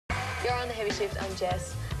You're on the Heavy Shift. I'm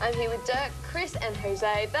Jess. I'm here with Dirk, Chris and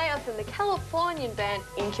Jose. They are from the Californian band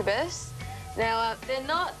Incubus. Now, they're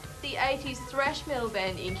not the 80s thrash metal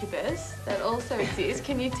band Incubus that also exists.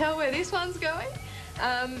 Can you tell where this one's going?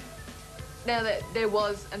 Now, there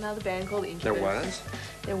was another band called Incubus. There was?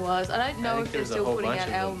 There was. I don't know if they're still putting out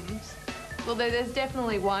albums. Well, there's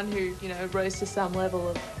definitely one who, you know, rose to some level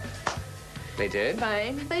of... They did?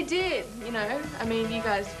 Fame. They did, you know. I mean, you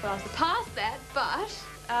guys passed that, but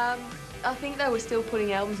I think they were still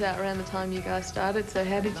putting albums out around the time you guys started. So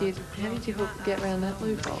how did you get around that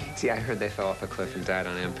loophole? See, I heard they fell off a cliff and died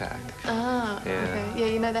on impact. Ah, yeah. Okay. Yeah,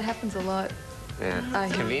 you know, that happens a lot. Yeah,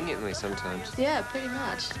 conveniently sometimes. Yeah, pretty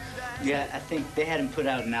much. Yeah, I think they hadn't put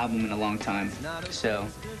out an album in a long time, so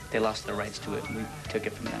they lost the rights to it, and we took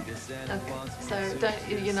it from them. Okay,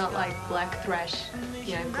 so you're not like black thrash,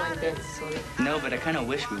 you know, Glenn Benz sort of? No, but I kind of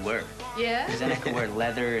wish we were. Yeah? Because then I could wear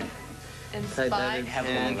leather and spikes. Have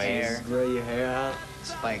long hair. Grow your hair out.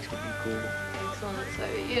 Spikes would be cool. Excellent. So,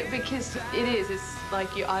 yeah, because it's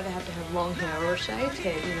like you either have to have long hair or a shaved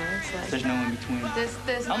head, you know? It's like... There's no in between.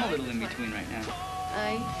 There's I'm a little in between right now.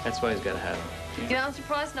 That's why he's got to have it. Yeah. You know, I'm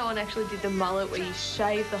surprised no one actually did the mullet where you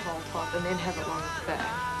shave the whole top and then have it long at the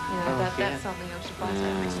back. You know, that's something I'm surprised I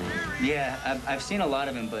haven't seen. Yeah, I've seen a lot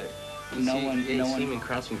of them, but no one... You see him in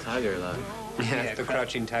Crouching Tiger a lot. Yeah, the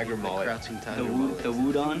Crouching Tiger mullet. Crouching Tiger the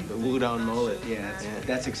Woodon? The Woodon mullet. Yeah,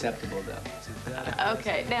 that's acceptable, though.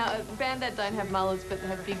 Okay, now, a band that don't have mullets but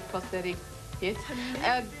have big prosthetic hits.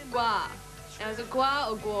 Gua. Now, is it Gua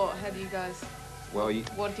or Gore? How do you guys... Well,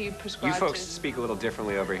 what do you prescribe You folks to? speak a little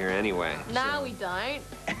differently over here anyway. No, so. we don't.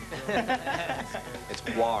 It's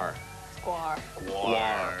guar. Guar.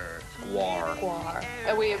 Guar. Guar. Guar.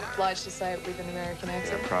 Are we obliged to say it with an American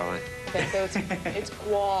accent? Yeah, probably. Okay, so it's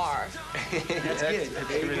guar. That's good.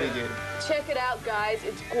 That's really good. Check it out, guys.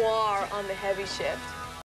 It's guar on the Heavy Shift.